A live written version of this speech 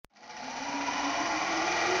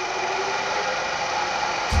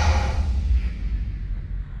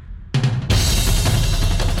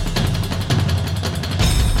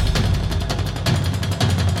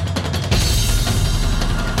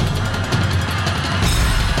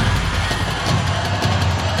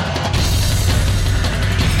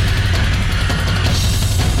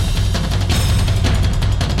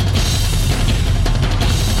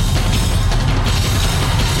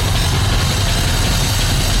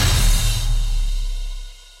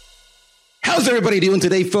How's everybody doing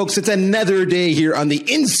today, folks? It's another day here on the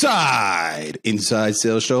Inside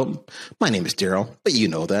Sales Show. My name is Daryl, but you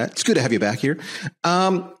know that. It's good to have you back here.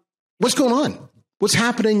 What's going on? What's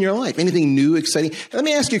happening in your life? Anything new, exciting? Let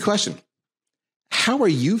me ask you a question. How are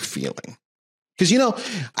you feeling? Because, I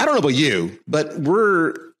don't know about you, but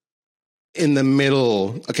we're in the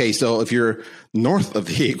middle. Okay, so if you're north of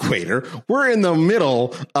the equator, we're in the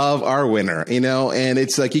middle of our winter, and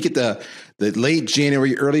it's like you get the late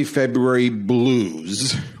January, early February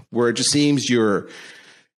blues, where it just seems you're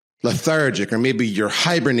lethargic, or maybe you're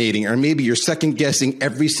hibernating, or maybe you're second guessing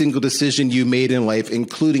every single decision you made in life,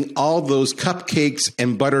 including all those cupcakes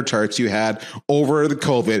and butter tarts you had over the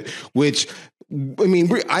COVID, which,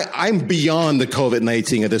 I'm beyond the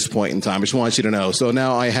COVID-19 at this point in time. I just want you to know. So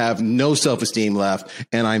now I have no self-esteem left,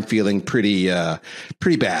 and I'm feeling pretty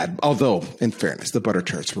bad. Although, in fairness, the butter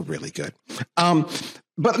tarts were really good.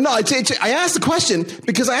 But no, I asked the question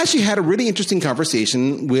because I actually had a really interesting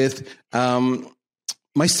conversation with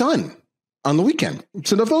my son on the weekend.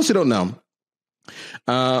 So for those who don't know,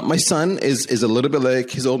 my son is a little bit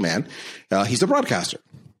like his old man. He's a broadcaster,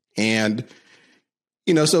 and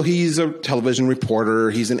so he's a television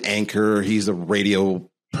reporter, he's an anchor, he's a radio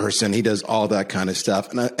person, he does all that kind of stuff.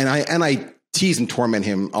 And I tease and torment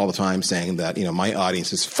him all the time, saying that my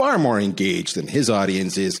audience is far more engaged than his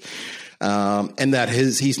audience is. And that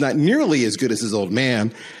he's not nearly as good as his old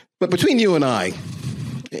man, but between you and I,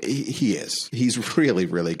 he is. He's really,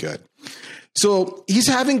 really good. So he's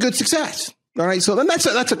having good success. All right. So then that's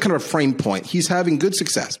a kind of a frame point. He's having good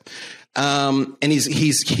success. And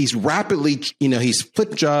he's rapidly, he's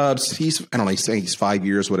flipped jobs. He's 5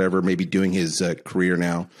 years, whatever, maybe doing his career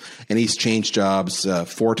now. And he's changed jobs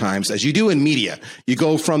 4 times, as you do in media. You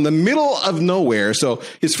go from the middle of nowhere. So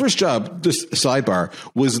his first job, just sidebar,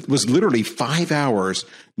 was literally 5 hours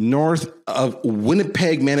north of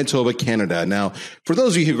Winnipeg, Manitoba, Canada. Now, for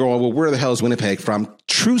those of you who go, well, where the hell is Winnipeg from?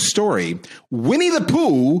 True story. Winnie the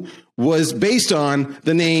Pooh was based on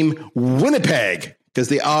the name Winnipeg, because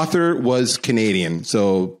the author was Canadian.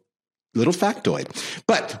 So little factoid.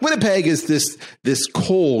 But Winnipeg is this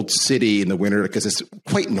cold city in the winter because it's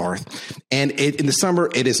quite north. And in the summer,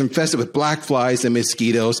 it is infested with black flies and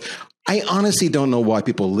mosquitoes. I honestly don't know why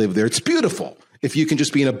people live there. It's beautiful if you can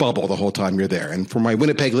just be in a bubble the whole time you're there. And for my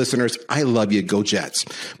Winnipeg listeners, I love you. Go Jets.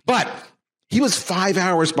 But he was 5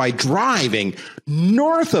 hours by driving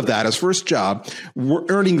north of that, his first job,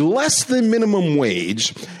 earning less than minimum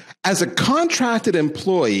wage, as a contracted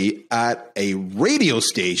employee at a radio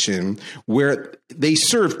station where they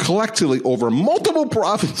served collectively over multiple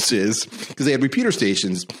provinces, because they had repeater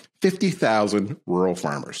stations, 50,000 rural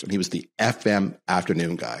farmers. And he was the FM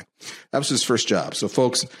afternoon guy. That was his first job. So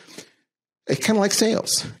folks, it's kind of like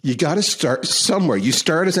sales. You got to start somewhere. You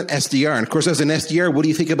start as an SDR. And of course, as an SDR, what do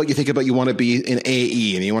you think about? You want to be in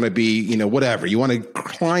AE, and you want to be, whatever. You want to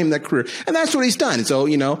climb that career. And that's what he's done. So,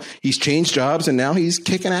 he's changed jobs, and now he's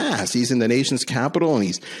kicking ass. He's in the nation's capital, and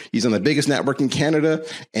he's on the biggest network in Canada,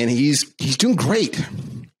 and he's doing great.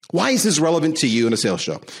 Why is this relevant to you in a sales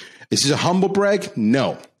show? Is this a humble brag?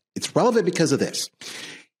 No. It's relevant because of this.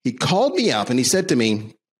 He called me up and he said to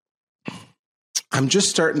me, I'm just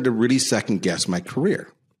starting to really second guess my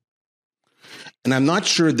career. And I'm not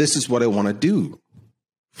sure this is what I want to do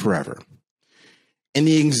forever. And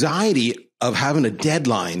the anxiety of having a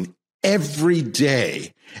deadline every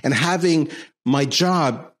day and having my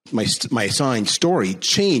job, my assigned story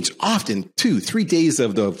change often 2-3 days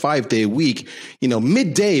of the 5-day week,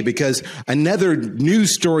 midday, because another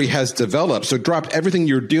news story has developed. So drop everything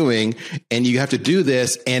you're doing and you have to do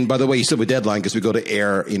this. And by the way, you still have a deadline because we go to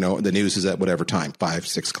air, the news is at whatever time,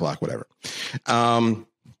 5-6 o'clock, whatever.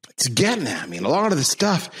 It's getting at me. And a lot of the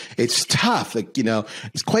stuff, it's tough.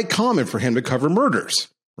 It's quite common for him to cover murders.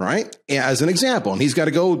 Right? As an example, and he's got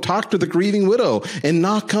to go talk to the grieving widow and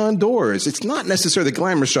knock on doors. It's not necessarily the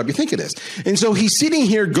glamorous job you think it is. And so he's sitting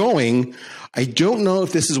here going, I don't know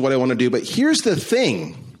if this is what I want to do, but here's the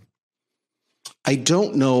thing. I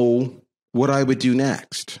don't know what I would do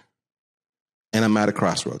next. And I'm at a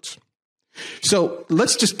crossroads. So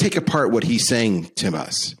let's just take apart what he's saying to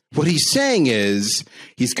us. What he's saying is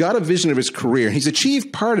he's got a vision of his career. He's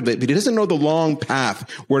achieved part of it, but he doesn't know the long path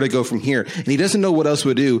where to go from here. And he doesn't know what else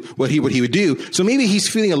would do, what he would do. So maybe he's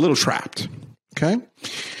feeling a little trapped. Okay.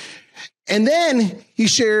 And then he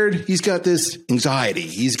shared, he's got this anxiety.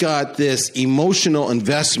 He's got this emotional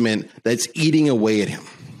investment that's eating away at him.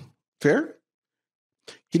 Fair?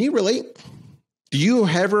 Can you relate? Do you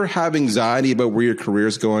ever have anxiety about where your career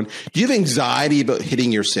is going? Do you have anxiety about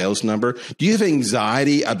hitting your sales number? Do you have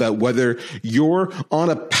anxiety about whether you're on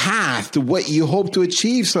a path to what you hope to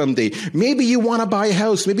achieve someday? Maybe you want to buy a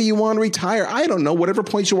house. Maybe you want to retire. I don't know, whatever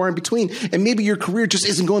points you are in between. And maybe your career just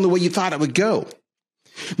isn't going the way you thought it would go.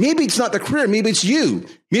 Maybe it's not the career. Maybe it's you.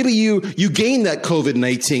 Maybe you gained that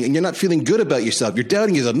COVID-19 and you're not feeling good about yourself. You're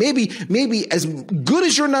doubting yourself. Maybe as good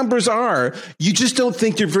as your numbers are, you just don't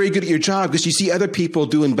think you're very good at your job because you see other people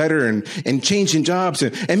doing better and changing jobs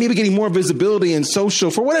and maybe getting more visibility in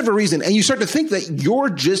social for whatever reason. And you start to think that you're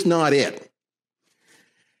just not it.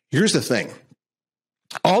 Here's the thing.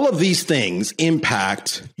 All of these things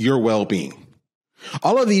impact your well-being.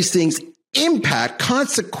 All of these things impact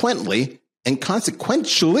consequently and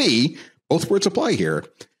consequentially, both words apply here,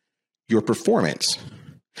 your performance.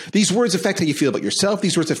 These words affect how you feel about yourself.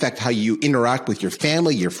 These words affect how you interact with your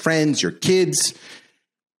family, your friends, your kids.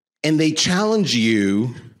 And they challenge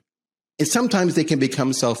you, and sometimes they can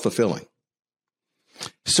become self-fulfilling.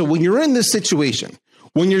 So when you're in this situation,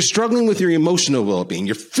 when you're struggling with your emotional well-being,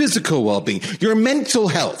 your physical well-being, your mental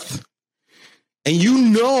health, and you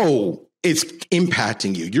know it's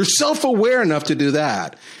impacting you, you're self-aware enough to do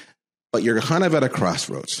that, but you're kind of at a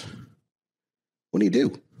crossroads. What do you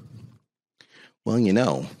do? Well,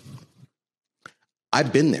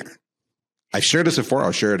 I've been there. I've shared this before.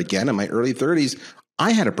 I'll share it again. In my early 30s,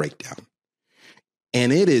 I had a breakdown.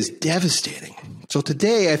 And it is devastating. So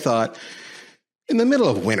today I thought, in the middle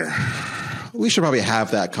of winter, we should probably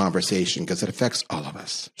have that conversation because it affects all of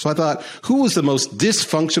us. So I thought, who was the most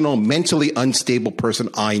dysfunctional, mentally unstable person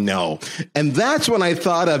I know? And that's when I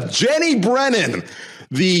thought of Jenny Brennan,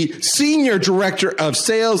 the Senior Director of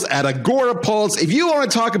Sales at Agorapulse. If you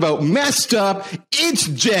want to talk about messed up, it's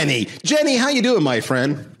Jenny. Jenny, how you doing, my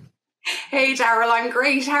friend? Hey, Darryl, I'm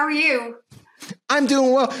great. How are you? I'm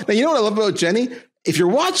doing well. Now, you know what I love about Jenny? If you're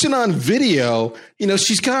watching on video,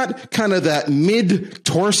 she's got kind of that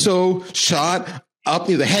mid-torso shot up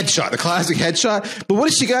near the headshot, the classic headshot. But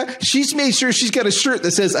what has she got? She's made sure she's got a shirt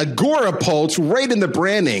that says Agorapulse right in the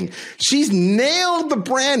branding. She's nailed the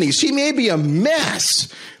branding. She may be a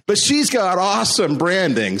mess, but she's got awesome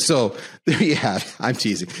branding. So there you have it. I'm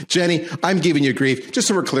teasing. Jenny, I'm giving you grief. Just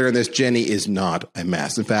so we're clear on this, Jenny is not a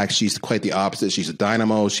mess. In fact, she's quite the opposite. She's a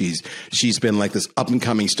dynamo. She's been like this up and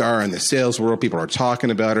coming star in the sales world. People are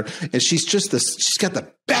talking about her. And she's got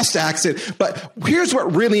the best accent. But here's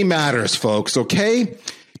what really matters, folks, okay?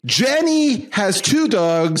 Jenny has 2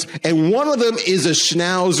 dogs, and one of them is a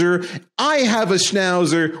Schnauzer. I have a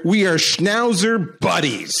Schnauzer. We are Schnauzer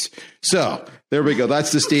buddies. So there we go.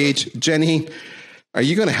 That's the stage. Jenny, are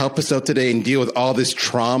you going to help us out today and deal with all this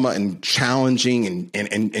trauma and challenging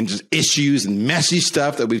and just issues and messy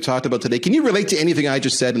stuff that we've talked about today? Can you relate to anything I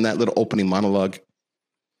just said in that little opening monologue?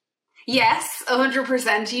 Yes,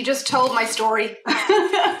 100%. You just told my story.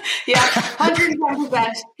 Yeah,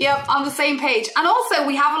 110%. Yep, on the same page. And also,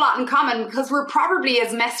 we have a lot in common because we're probably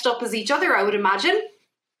as messed up as each other, I would imagine.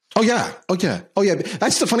 Oh, yeah.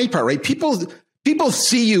 That's the funny part, right? People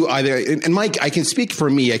see you either, and Mike, I can speak for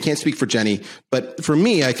me. I can't speak for Jenny, but for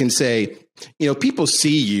me, I can say, people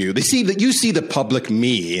see you. They see that you see the public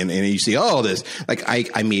me, and you see all this. Like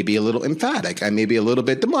I may be a little emphatic. I may be a little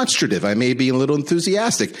bit demonstrative. I may be a little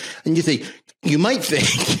enthusiastic. And you might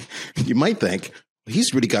think,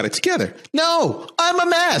 he's really got it together. No, I'm a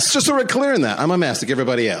mess. Just so we're clear on that. I'm a mess like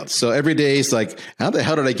everybody else. So every day is like, how the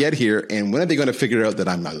hell did I get here? And when are they going to figure out that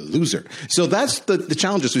I'm a loser? So that's the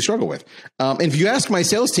challenges we struggle with. And if you ask my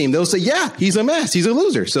sales team, they'll say, yeah, he's a mess. He's a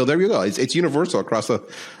loser. So there you go. It's universal across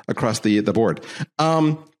the board.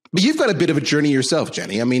 But you've got a bit of a journey yourself,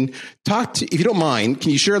 Jenny. I mean, if you don't mind,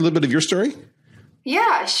 can you share a little bit of your story?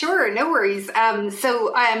 Yeah, sure. No worries.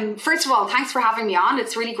 So first of all, thanks for having me on.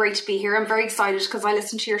 It's really great to be here. I'm very excited because I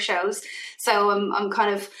listen to your shows. So I'm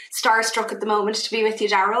kind of starstruck at the moment to be with you,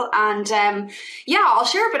 Darryl. And I'll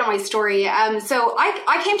share a bit of my story. So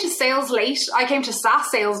I came to sales late. I came to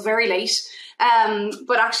SaaS sales very late.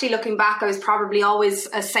 But actually looking back, I was probably always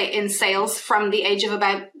in sales from the age of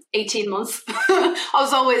about 18 months. I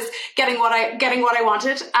was always getting what I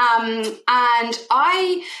wanted.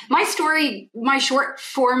 My short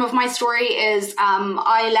form of my story is,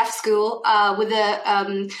 I left school, with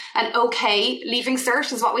an okay leaving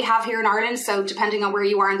cert is what we have here in Ireland. So depending on where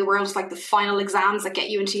you are in the world, it's like the final exams that get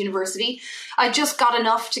you into university. I just got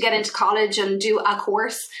enough to get into college and do a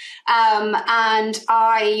course. And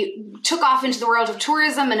I took off into the world of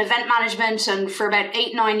tourism and event management, and for about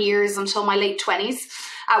 8-9 years until my late 20s.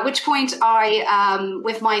 At which point I,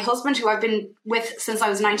 with my husband, who I've been with since I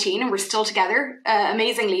was 19 and we're still together,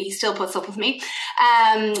 amazingly, he still puts up with me.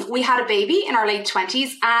 We had a baby in our late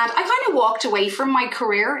 20s and I kind of walked away from my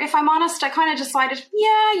career, if I'm honest. I kind of decided,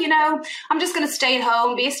 I'm just going to stay at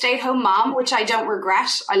home, be a stay-at-home mom, which I don't regret.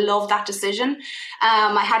 I love that decision.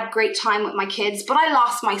 I had great time with my kids, but I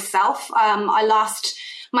lost myself. I lost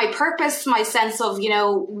my purpose, my sense of,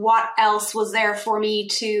 what else was there for me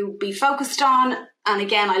to be focused on. And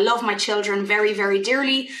again, I love my children very, very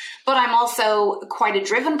dearly, but I'm also quite a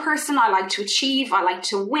driven person. I like to achieve. I like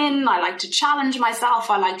to win. I like to challenge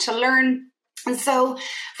myself. I like to learn. And so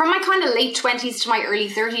from my kind of late 20s to my early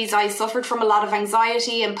 30s, I suffered from a lot of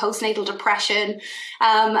anxiety and postnatal depression.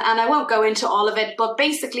 And I won't go into all of it, but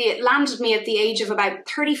basically it landed me at the age of about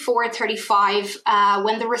 34, 35,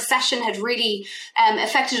 when the recession had really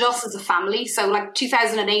affected us as a family. So like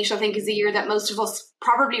 2008, I think, is a year that most of us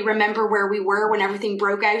probably remember where we were when everything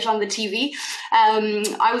broke out on the TV.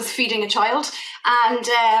 I was feeding a child.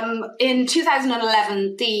 And in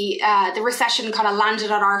 2011, the recession kind of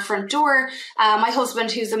landed at our front door. My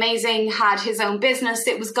husband, who's amazing, had his own business.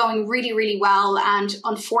 It was going really, really well. And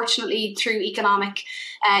unfortunately, through economic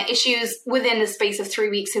issues, within the space of 3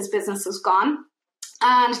 weeks, his business was gone.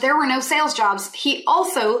 And there were no sales jobs. He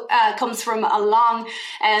also comes from a long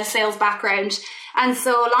sales background. And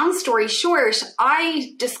so long story short,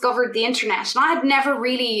 I discovered the internet, and I had never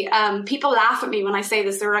really, people laugh at me when I say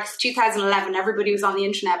this. They're like 2011, everybody was on the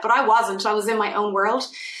internet, but I wasn't. I was in my own world.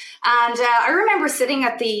 And I remember sitting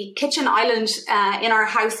at the kitchen island in our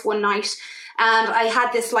house one night, and I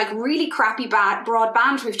had this like really crappy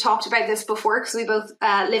broadband. We've talked about this before because we both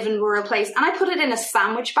live in a rural place. And I put it in a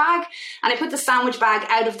sandwich bag, and I put the sandwich bag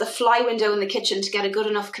out of the fly window in the kitchen to get a good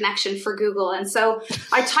enough connection for Google. And so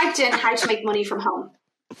I typed in how to make money from home.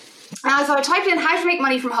 And so I typed in how to make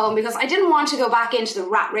money from home because I didn't want to go back into the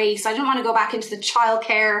rat race. I didn't want to go back into the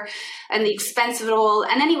childcare and the expense of it all.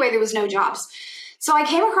 And anyway, there was no jobs. So I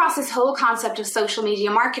came across this whole concept of social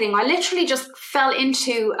media marketing. I literally just fell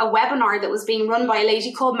into a webinar that was being run by a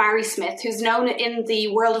lady called Mary Smith, who's known in the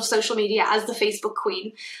world of social media as the Facebook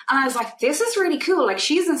Queen. And I was like, this is really cool. Like,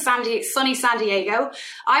 she's in sunny San Diego.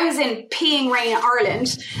 I was in peeing rain,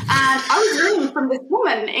 Ireland. And I was learning from this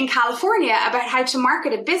woman in California about how to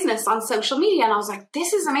market a business on social media. And I was like,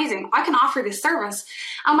 this is amazing. I can offer this service.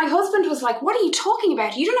 And my husband was like, what are you talking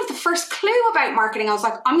about? You don't have the first clue about marketing. I was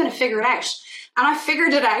like, I'm going to figure it out. And I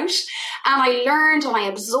figured it out, and I learned and I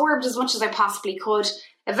absorbed as much as I possibly could.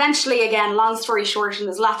 Eventually, again, long story short, and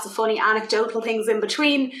there's lots of funny anecdotal things in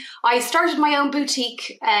between, I started my own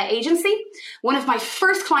boutique agency. One of my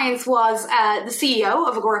first clients was the CEO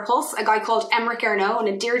of Agorapulse, a guy called Emmerich Ernaud, and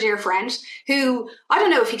a dear, dear friend, who, I don't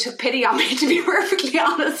know if he took pity on me, to be perfectly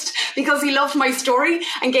honest, because he loved my story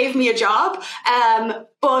and gave me a job.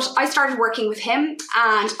 But I started working with him,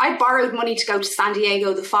 and I borrowed money to go to San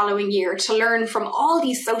Diego the following year to learn from all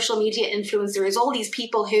these social media influencers, all these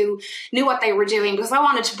people who knew what they were doing, because I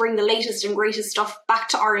wanted to bring the latest and greatest stuff back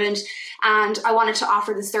to Ireland, and I wanted to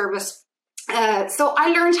offer the service. So I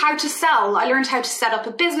learned how to sell. I learned how to set up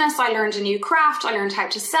a business. I learned a new craft. I learned how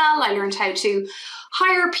to sell. I learned how to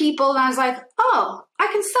hire people. And I was like, oh, I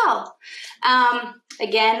can sell.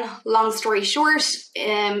 Again, long story short,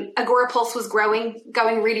 Agorapulse was going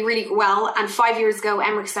really, really well. And 5 years ago,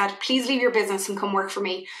 Emmerich said, please leave your business and come work for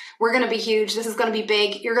me. We're going to be huge. This is going to be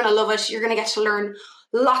big. You're going to love it. You're going to get to learn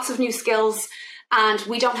lots of new skills. And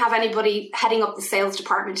we don't have anybody heading up the sales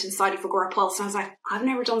department inside of Agorapulse. And I was like, I've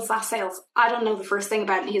never done SaaS sales. I don't know the first thing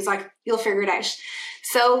about it. And he's like, you'll figure it out.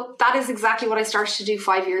 So that is exactly what I started to do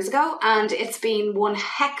 5 years ago. And it's been one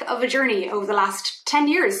heck of a journey over the last 10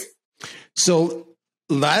 years. So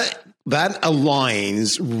that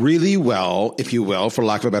aligns really well, if you will, for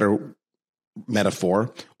lack of a better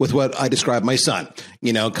metaphor, with what I described my son,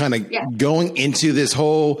 kind of going into this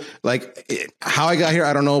whole, like, how I got here,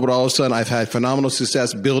 I don't know, but all of a sudden I've had phenomenal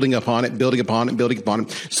success building upon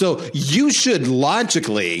it. So you should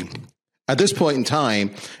logically, at this point in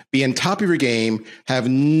time, be on top of your game, have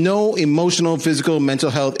no emotional, physical, mental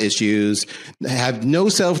health issues, have no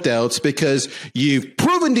self-doubts, because you've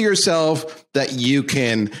proven to yourself that you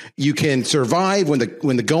can survive when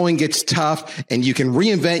the going gets tough, and you can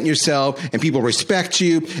reinvent yourself, and people respect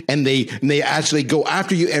you, and they actually go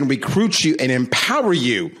after you and recruit you and empower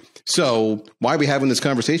you. So why are we having this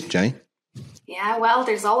conversation, Jenny? Yeah, well,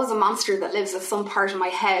 there's always a monster that lives at some part of my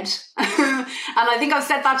head. And I think I've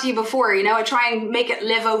said that to you before, I try and make it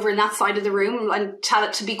live over in that side of the room and tell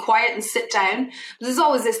it to be quiet and sit down. But there's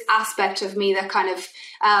always this aspect of me that kind of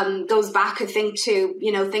goes back, I think, to,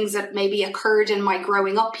 things that maybe occurred in my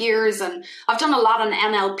growing up years. And I've done a lot on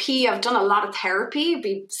NLP. I've done a lot of therapy,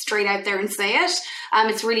 be straight out there and say it.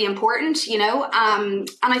 It's really important, and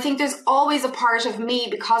I think there's always a part of me,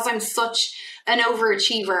 because I'm such an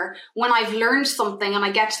overachiever, when I've learned something and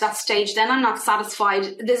I get to that stage, then I'm not satisfied.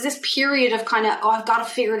 There's this period of kind of, I've got to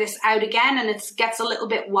figure this out again, and it gets a little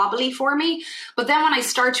bit wobbly for me. But then when I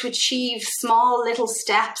start to achieve small little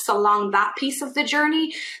steps along that piece of the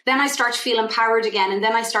journey, then I start to feel empowered again, and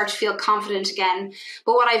then I start to feel confident again.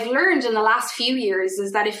 But what I've learned in the last few years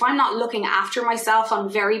is that if I'm not looking after myself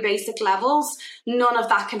on very basic levels, none of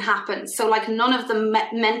that can happen. So like none of the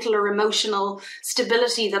mental or emotional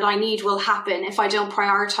stability that I need will happen if I don't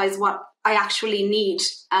prioritize what I actually need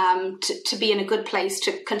to be in a good place,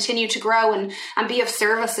 to continue to grow and be of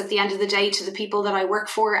service at the end of the day to the people that I work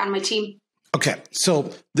for and my team. Okay,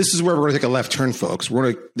 so this is where we're going to take a left turn, folks.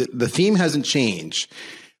 The theme hasn't changed,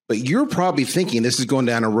 but you're probably thinking this is going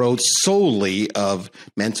down a road solely of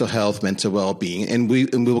mental health, mental well-being, and we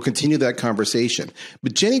will continue that conversation.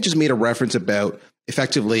 But Jenny just made a reference about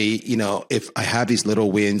effectively, if I have these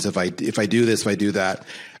little wins, if I do this, if I do that.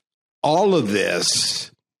 All of this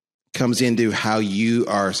comes into how you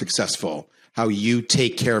are successful, how you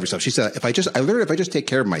take care of yourself. She said, if I just take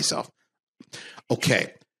care of myself.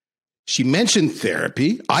 Okay. She mentioned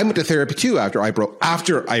therapy. I went to therapy too after I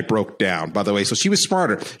broke down, by the way. So she was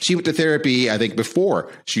smarter. She went to therapy, I think,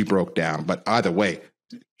 before she broke down, but either way,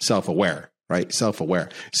 self-aware, right? Self-aware.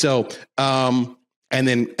 So, and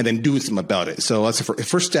then doing something about it. So that's the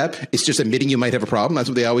first step. It's just admitting you might have a problem. That's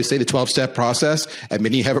what they always say, the 12-step process,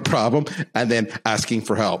 admitting you have a problem and then asking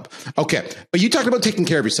for help. Okay. But you talked about taking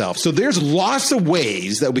care of yourself. So there's lots of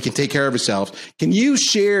ways that we can take care of ourselves. Can you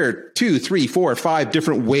share 2, 3, 4, 5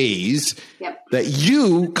 different ways that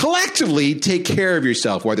you collectively take care of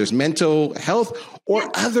yourself, whether it's mental health or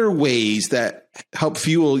other ways that help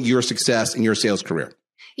fuel your success in your sales career?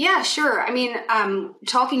 Yeah, sure. I mean,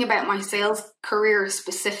 talking about my sales career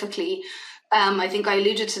specifically, I think I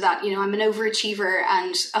alluded to that. I'm an overachiever,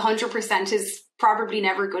 and 100% is probably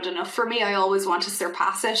never good enough for me. I always want to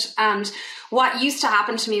surpass it. And what used to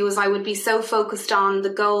happen to me was I would be so focused on the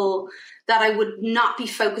goal that I would not be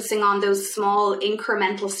focusing on those small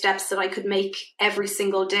incremental steps that I could make every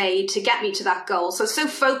single day to get me to that goal. So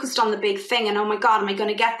focused on the big thing and, oh my God, am I going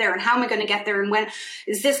to get there? And how am I going to get there? And when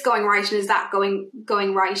is this going right? And is that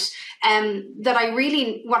going right?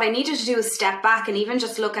 That what I needed to do is step back and even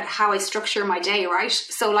just look at how I structure my day, right?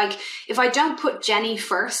 So like, if I don't put Jenny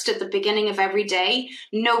first at the beginning of every day,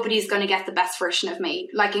 nobody's going to get the best version of me,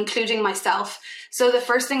 like including myself. So the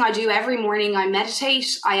first thing I do every morning, I meditate,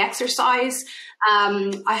 I exercise,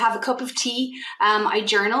 I have a cup of tea, I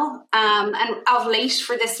journal, and of late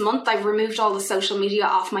for this month, I've removed all the social media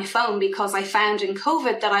off my phone because I found in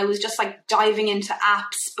COVID that I was just like diving into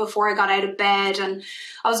apps before I got out of bed, and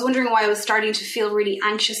I was wondering why I was starting to feel really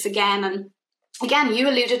anxious again. And again, you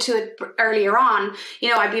alluded to it earlier on.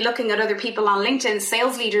 I'd be looking at other people on LinkedIn,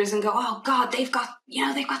 sales leaders, and go, oh God, they've got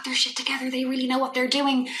their shit together. They really know what they're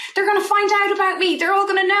doing. They're going to find out about me. They're all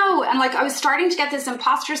going to know. And like, I was starting to get this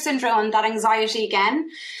imposter syndrome and that anxiety again.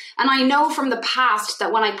 And I know from the past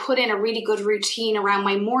that when I put in a really good routine around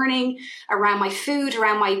my morning, around my food,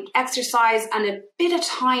 around my exercise, and a bit of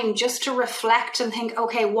time just to reflect and think,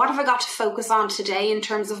 okay, what have I got to focus on today in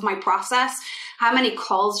terms of my process? How many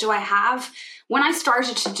calls do I have? When I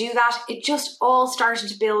started to do that, it just all started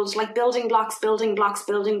to build, like building blocks,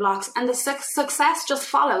 and the success just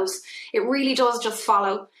follows. It really does just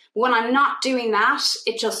follow. When I'm not doing that,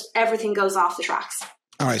 everything goes off the tracks.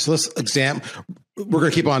 All right, so we're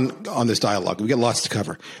going to keep on this dialogue. We got lots to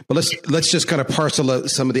cover, but let's just kind of parcel out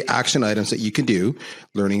some of the action items that you can do,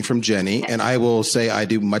 learning from Jenny. And I will say I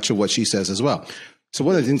do much of what she says as well. So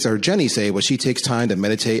one of the things I heard Jenny say was she takes time to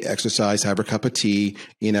meditate, exercise, have her cup of tea,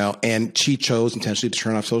 and she chose intentionally to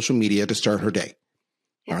turn off social media to start her day.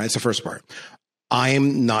 Yeah. All right. It's the first part. I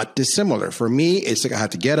am not dissimilar. For me, it's like I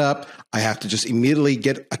have to get up. I have to just immediately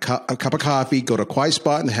get a cup of coffee, go to a quiet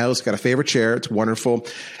spot in the house, got a favorite chair. It's wonderful.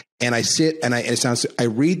 and I sit and I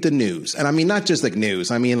read the news. And I mean, not just like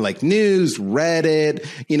news. I mean, like news, Reddit,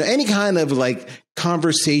 any kind of like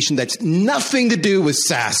conversation that's nothing to do with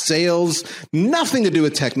SaaS sales, nothing to do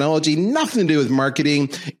with technology, nothing to do with marketing.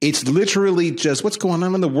 It's literally just what's going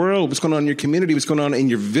on in the world, what's going on in your community, what's going on in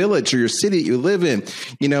your village or your city that you live in.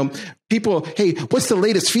 People, hey, what's the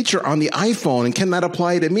latest feature on the iPhone and can that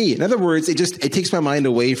apply to me? In other words, it takes my mind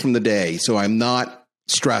away from the day. So I'm not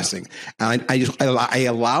stressing. And I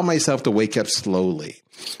allow myself to wake up slowly.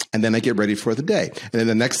 And then I get ready for the day. And then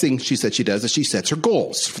the next thing she said she does is she sets her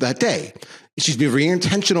goals for that day. She's been very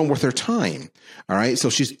intentional with her time. All right. So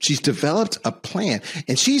she's developed a plan.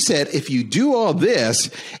 And she said, if you do all this,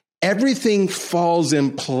 everything falls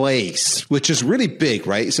in place, which is really big,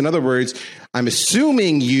 right? So in other words, I'm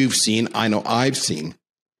assuming you've seen, I know I've seen,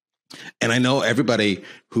 and I know everybody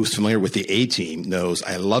who's familiar with the A-Team knows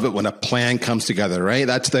I love it when a plan comes together, right?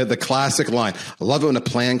 That's the classic line. I love it when a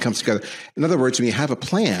plan comes together. In other words, when you have a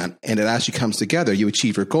plan and it actually comes together, you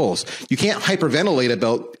achieve your goals. You can't hyperventilate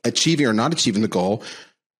about achieving or not achieving the goal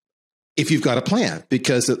if you've got a plan,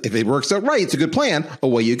 because if it works out right, it's a good plan,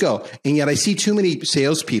 away you go. And yet I see too many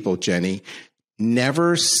salespeople, Jenny,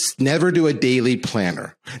 never do a daily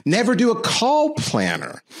planner, never do a call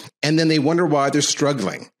planner. And then they wonder why they're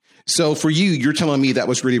struggling. So for you, you're telling me that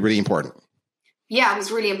was really, really important. Yeah, it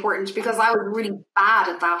was really important because I was really bad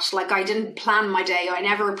at that. Like I didn't plan my day. I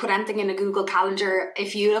never put anything in a Google Calendar.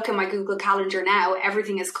 If you look at my Google Calendar now,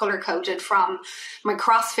 everything is color coded, from my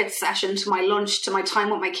CrossFit session to my lunch to my time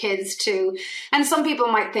with my kids and some people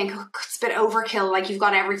might think, oh, it's a bit overkill, like you've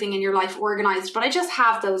got everything in your life organized, but I just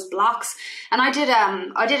have those blocks. And I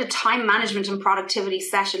did a time management and productivity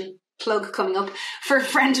session, plug coming up,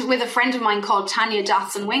 with a friend of mine called Tanya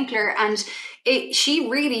Dotson Winkler, and she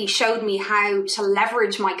really showed me how to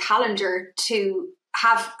leverage my calendar to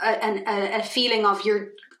have a feeling of you're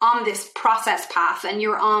on this process path and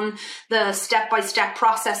you're on the step-by-step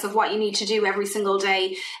process of what you need to do every single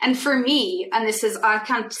day. And for me, and I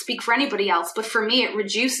can't speak for anybody else, but for me, it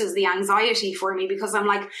reduces the anxiety for me because I'm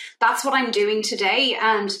like, that's what I'm doing today.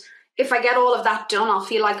 And if I get all of that done, I'll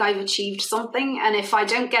feel like I've achieved something. And if I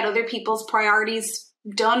don't get other people's priorities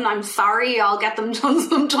done, I'm sorry, I'll get them done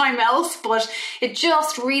sometime else. But it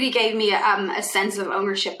just really gave me a sense of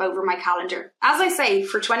ownership over my calendar. As I say,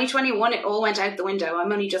 for 2021, it all went out the window.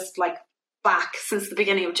 I'm only just like back since the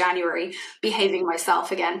beginning of January, behaving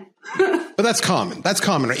myself again. But that's common. That's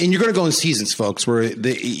common. And you're going to go in seasons, folks, where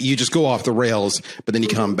you just go off the rails, but then you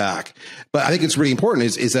come back. But I think it's really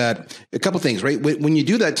important is that a couple of things, right? When you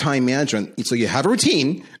do that time management, so you have a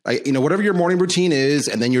routine, right? Whatever your morning routine is,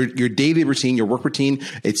 and then your daily routine, your work routine,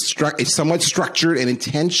 it's somewhat structured and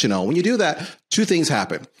intentional. When you do that, two things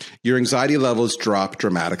happen. Your anxiety levels drop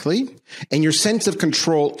dramatically, and your sense of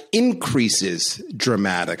control increases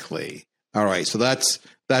dramatically. All right. So that's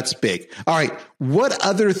big. All right. What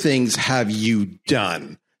other things have you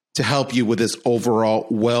done to help you with this overall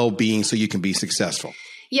well-being so you can be successful?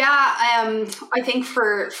 Yeah, I think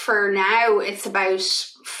for now, it's about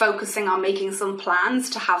focusing on making some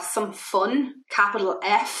plans to have some fun, capital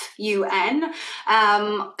F-U-N.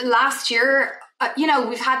 Last year,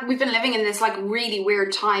 we've been living in this like really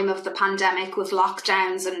weird time of the pandemic with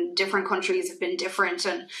lockdowns, and different countries have been different.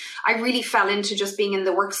 And I really fell into just being in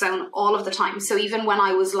the work zone all of the time. So even when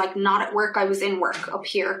I was like not at work, I was in work up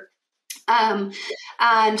here. And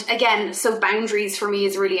again, so boundaries for me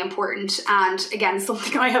is really important. And again,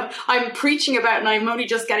 something I'm preaching about, and I'm only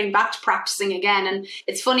just getting back to practicing again. And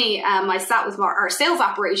it's funny, I sat with our sales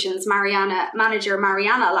operations manager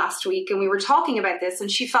Mariana last week, and we were talking about this, and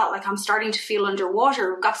she felt like, I'm starting to feel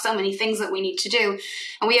underwater. We've got so many things that we need to do.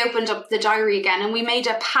 And we opened up the diary again, and we made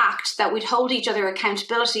a pact that we'd hold each other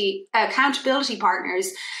accountability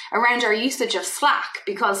partners around our usage of Slack,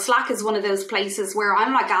 because Slack is one of those places where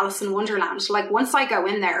I'm like Alice in Wonderland. Like once I go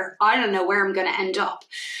in there, I don't know where I'm going to end up.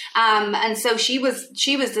 And so she was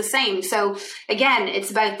the same. So again,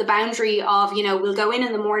 it's about the boundary of, we'll go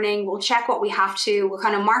in the morning, we'll check what we have to, we'll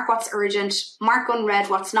kind of mark what's urgent, mark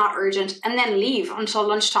unread what's not urgent, and then leave until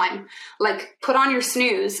lunchtime. Like put on your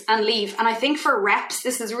snooze and leave. And I think for reps,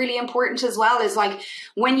 this is really important as well, is like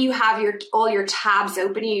when you have all your tabs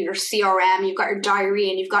open, your CRM, you've got your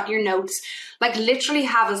diary and you've got your notes, like literally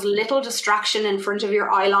have as little distraction in front of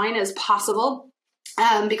your eye line as possible.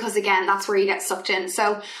 Because again, that's where you get sucked in.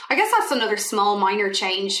 So I guess that's another small minor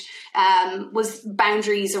change, was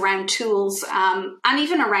boundaries around tools, and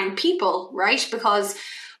even around people, right? Because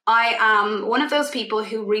I am one of those people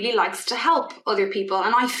who really likes to help other people,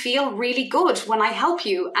 and I feel really good when I help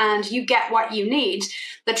you and you get what you need.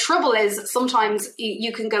 The trouble is sometimes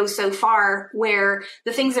you can go so far where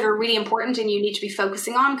the things that are really important and you need to be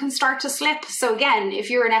focusing on can start to slip. So again, if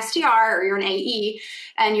you're an SDR or you're an AE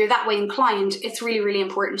and you're that way inclined, it's really, really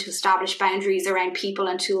important to establish boundaries around people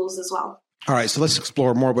and tools as well. All right, so let's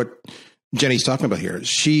explore more what Jenny's talking about here.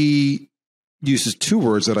 She uses two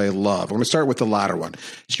words that I love. I'm going to start with the latter one.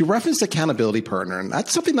 She referenced accountability partner, and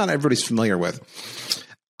that's something not everybody's familiar with.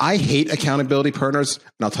 I hate accountability partners,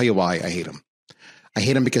 and I'll tell you why I hate them. I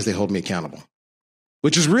hate them because they hold me accountable,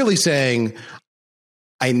 which is really saying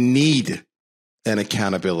I need an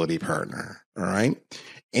accountability partner, all right?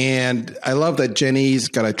 And I love that Jenny's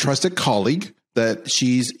got a trusted colleague that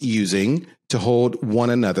she's using to hold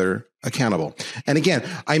one another accountable. And again,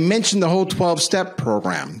 I mentioned the whole 12-step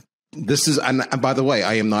program. This is, and by the way,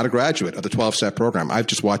 I am not a graduate of the 12-step program. I've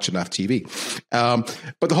just watched enough TV.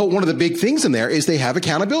 But one of the big things in there is they have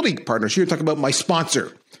accountability partners. You're talking about my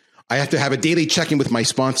sponsor. I have to have a daily check-in with my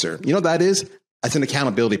sponsor. You know what that is? That's an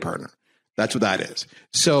accountability partner. That's what that is.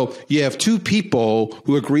 So you have two people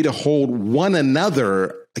who agree to hold one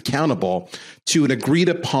another accountable to an agreed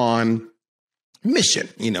upon mission,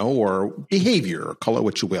 or behavior, or call it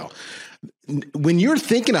what you will. When you're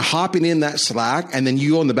thinking of hopping in that Slack and then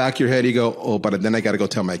you go in the back of your head, you go, oh, but then I got to go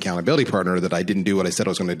tell my accountability partner that I didn't do what I said I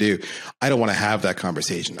was going to do. I don't want to have that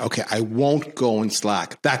conversation. Okay, I won't go in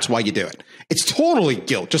Slack. That's why you do it. It's totally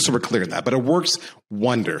guilt, just so we're clear on that, but it works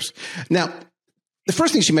wonders. Now, the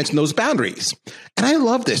first thing she mentioned, those boundaries. And I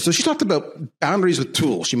love this. So she talked about boundaries with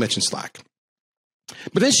tools. She mentioned Slack.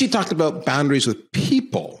 But then she talked about boundaries with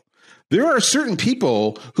people. There are certain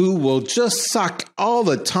people who will just suck all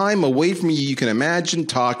the time away from you. You can imagine,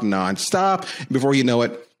 talk nonstop. Before you know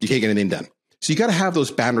it, you can't get anything done. So you got to have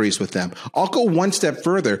those boundaries with them. I'll go one step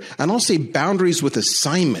further and I'll say boundaries with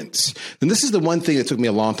assignments. And this is the one thing that took me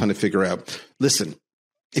a long time to figure out. Listen,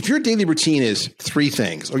 if your daily routine is three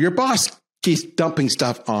things, or your boss keeps dumping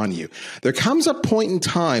stuff on you, there comes a point in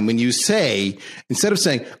time when you say, instead of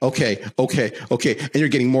saying, okay, and you're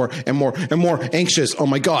getting more and more and more anxious, oh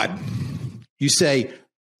my God, you say,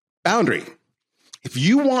 boundary. If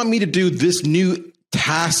you want me to do this new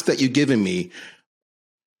task that you've given me,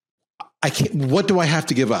 I can't, what do I have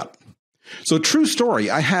to give up? So true story,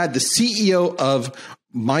 I had the CEO of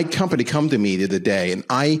my company come to me the other day,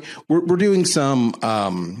 and we're doing some,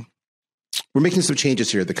 we're making some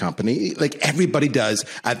changes here at the company, like everybody does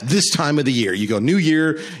at this time of the year. You go, new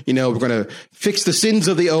year, we're going to fix the sins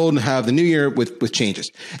of the old and have the new year with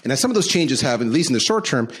changes. And some of those changes have, at least in the short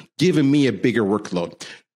term, given me a bigger workload.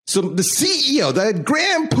 So the CEO, the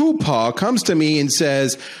grand poobah, comes to me and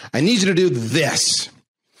says, I need you to do this.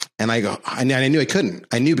 And I go, and I knew I couldn't.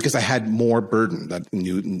 I knew because I had more burden, that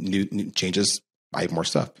new changes. I have more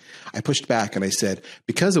stuff. I pushed back and I said,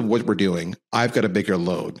 because of what we're doing, I've got a bigger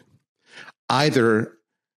load. Either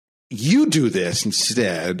you do this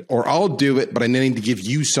instead, or I'll do it, but I need to give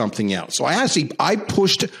you something else. So I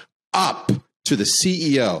pushed up to the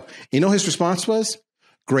CEO. You know, his response was,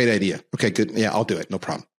 great idea. Okay, good. Yeah, I'll do it. No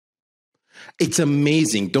problem. It's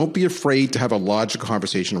amazing. Don't be afraid to have a logical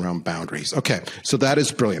conversation around boundaries. Okay, so that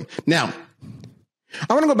is brilliant. Now,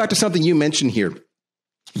 I want to go back to something you mentioned here.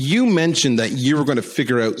 You mentioned that you were going to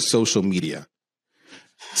figure out social media.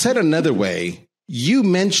 Said another way, you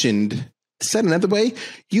mentioned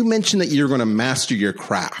that you're going to master your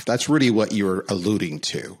craft. That's really what you're alluding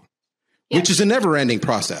to, which is a never-ending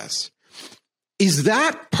process. Is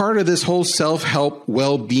that part of this whole self-help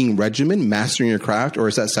well-being regimen, mastering your craft, or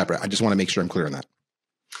is that separate? I just want to make sure I'm clear on that.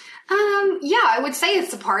 Yeah, I would say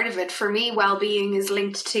it's a part of it. For me, well-being is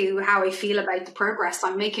linked to how I feel about the progress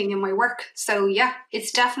I'm making in my work. So yeah,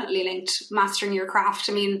 it's definitely linked, mastering your craft.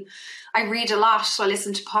 I mean, I read a lot. I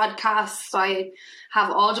listen to podcasts. I have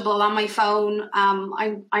Audible on my phone.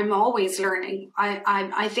 I'm always learning.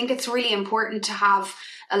 I think it's really important to have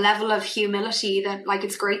a level of humility that, like,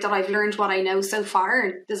 it's great that I've learned what I know so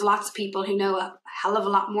far. There's lots of people who know a hell of a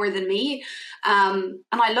lot more than me. And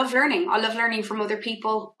I love learning. I love learning from other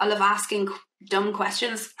people. I love asking dumb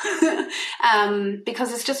questions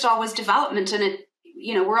because it's just always development, and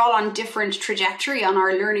we're all on different trajectory on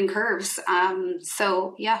our learning curves.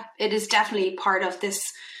 So yeah, it is definitely part of this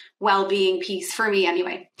well-being piece for me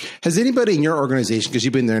anyway. Has anybody in your organization, because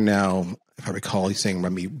you've been there now, if I recall, he's saying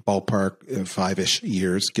maybe ballpark 5-ish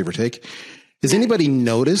years, give or take. Has anybody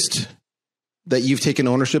noticed that you've taken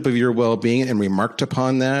ownership of your well-being and remarked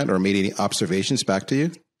upon that, or made any observations back to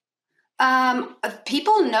you?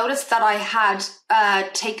 People noticed that I had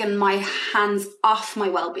taken my hands off my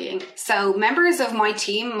well-being. So members of my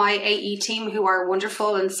team, my AE team, who are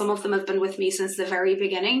wonderful, and some of them have been with me since the very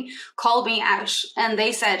beginning, called me out and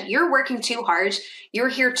they said, "You're working too hard. You're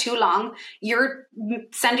here too long. You're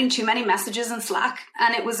sending too many messages in Slack."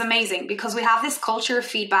 And it was amazing because we have this culture of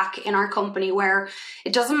feedback in our company where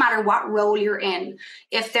it doesn't matter what role you're in.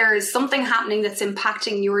 If there is something happening that's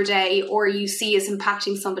impacting your day or you see is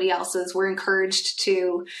impacting somebody else's, we're encouraged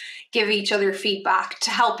to give each other feedback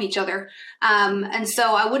to help each other. And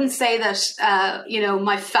so I wouldn't say that,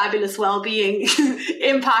 my fabulous well-being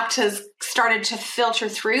impact has started to filter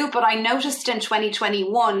through, but I noticed in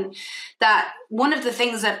 2021 that one of the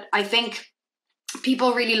things that I think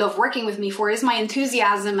people really love working with me for is my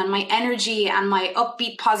enthusiasm and my energy and my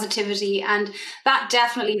upbeat positivity. And that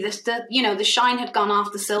definitely, the shine had gone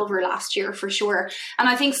off the silver last year for sure. And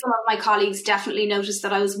I think some of my colleagues definitely noticed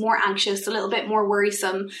that I was more anxious, a little bit more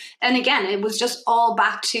worrisome. And again, it was just all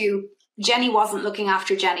back to Jenny wasn't looking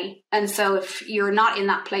after Jenny. And so if you're not in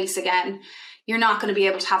that place again, you're not going to be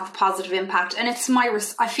able to have a positive impact. And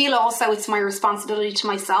I feel also it's my responsibility to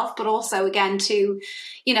myself, but also again to,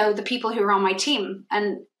 the people who are on my team.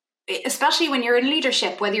 And especially when you're in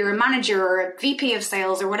leadership, whether you're a manager or a VP of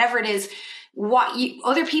sales or whatever it is,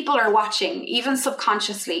 other people are watching, even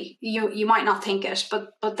subconsciously. You might not think it,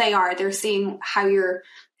 but they are. They're seeing how you're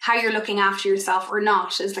looking after yourself or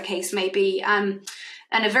not, as the case may be.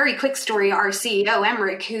 And a very quick story, our CEO,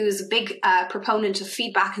 Emmerich, who's a big proponent of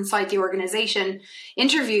feedback inside the organization,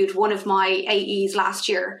 interviewed one of my AEs last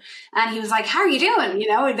year. And he was like, "How are you doing?"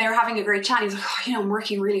 They were having a great chat. He was like, "I'm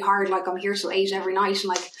working really hard. Like, I'm here till 8 every night.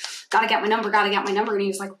 And gotta get my number. And he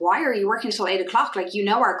was like, "Why are you working till 8 o'clock?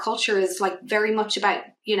 Our culture is very much about,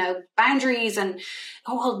 boundaries." And,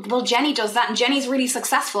 well, Jenny does that. And Jenny's really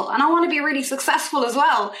successful. And I want to be really successful as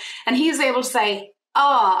well. And he was able to say,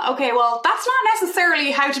 okay, well, that's not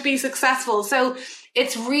necessarily how to be successful. So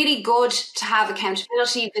it's really good to have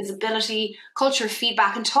accountability, visibility, culture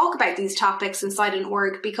feedback, and talk about these topics inside an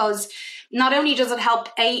org, because not only does it help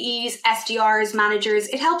AEs, SDRs, managers,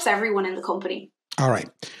 it helps everyone in the company. All right.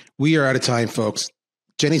 We are out of time, folks.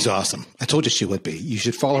 Jenny's awesome. I told you she would be. You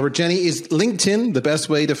should follow her. Jenny, is LinkedIn the best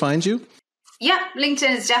way to find you? Yeah,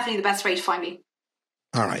 LinkedIn is definitely the best way to find me.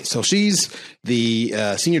 All right. So she's the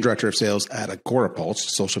senior director of sales at Agorapulse,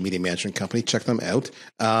 social media management company. Check them out.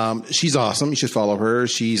 She's awesome. You should follow her.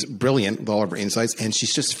 She's brilliant with all of her insights, and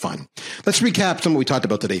she's just fun. Let's recap some of what we talked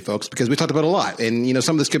about today, folks, because we talked about a lot. And,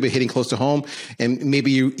 some of this could be hitting close to home, and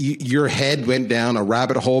maybe your head went down a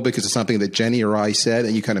rabbit hole because of something that Jenny or I said,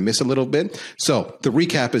 and you kind of miss a little bit. So the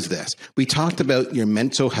recap is this. We talked about your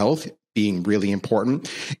mental health being really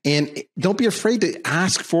important. And don't be afraid to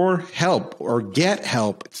ask for help or get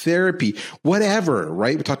help, therapy, whatever,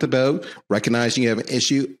 right? We talked about recognizing you have an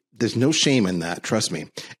issue. There's no shame in that. Trust me.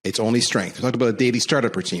 It's only strength. We talked about a daily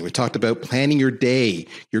startup routine. We talked about planning your day,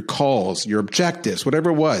 your calls, your objectives, whatever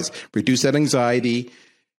it was. Reduce that anxiety,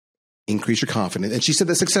 increase your confidence. And she said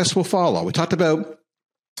that success will follow. We talked about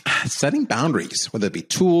setting boundaries, whether it be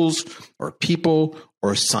tools or people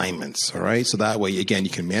or assignments. All right. So that way, again, you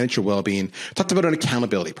can manage your well-being. Talked about an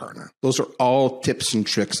accountability partner. Those are all tips and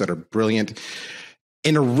tricks that are brilliant.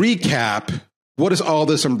 In a recap, what does all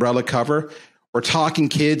this umbrella cover? We're talking,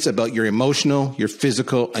 kids, about your emotional, your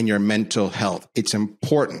physical, and your mental health. It's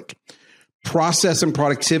important. Process and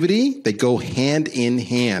productivity, they go hand in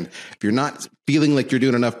hand. If you're not feeling like you're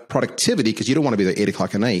doing enough productivity because you don't want to be there 8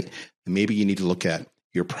 o'clock at night, then maybe you need to look at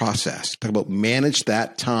your process. Talk about manage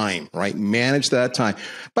that time, right? Manage that time,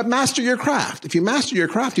 but master your craft. If you master your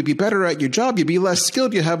craft, you'll be better at your job. You'll be less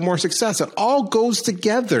skilled. You have more success. It all goes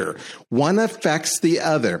together. One affects the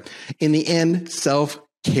other. In the end,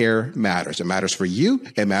 self-care matters. It matters for you.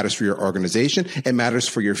 It matters for your organization. It matters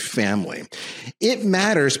for your family. It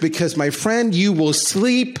matters because, my friend, you will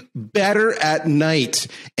sleep better at night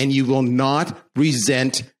and you will not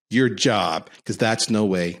resent your job, because that's no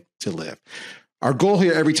way to live. Our goal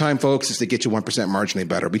here every time, folks, is to get you 1% marginally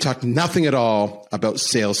better. We talked nothing at all about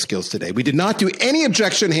sales skills today. We did not do any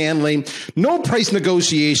objection handling, no price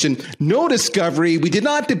negotiation, no discovery. We did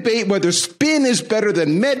not debate whether spin is better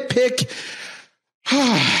than MedPick.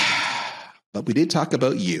 But we did talk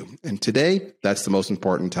about you. And today, that's the most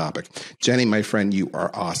important topic. Jenny, my friend, you are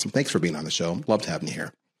awesome. Thanks for being on the show. Loved having you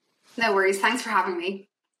here. No worries. Thanks for having me.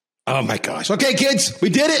 Oh my gosh. Okay, kids, we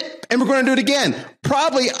did it. And we're going to do it again.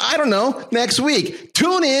 Probably, I don't know, next week.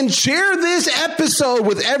 Tune in, share this episode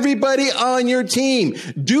with everybody on your team.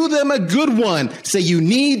 Do them a good one. Say you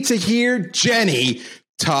need to hear Jenny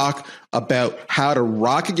talk about how to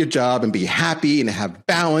rock at your job and be happy and have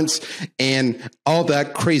balance and all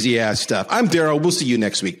that crazy ass stuff. I'm Daryl. We'll see you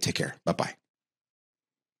next week. Take care. Bye-bye.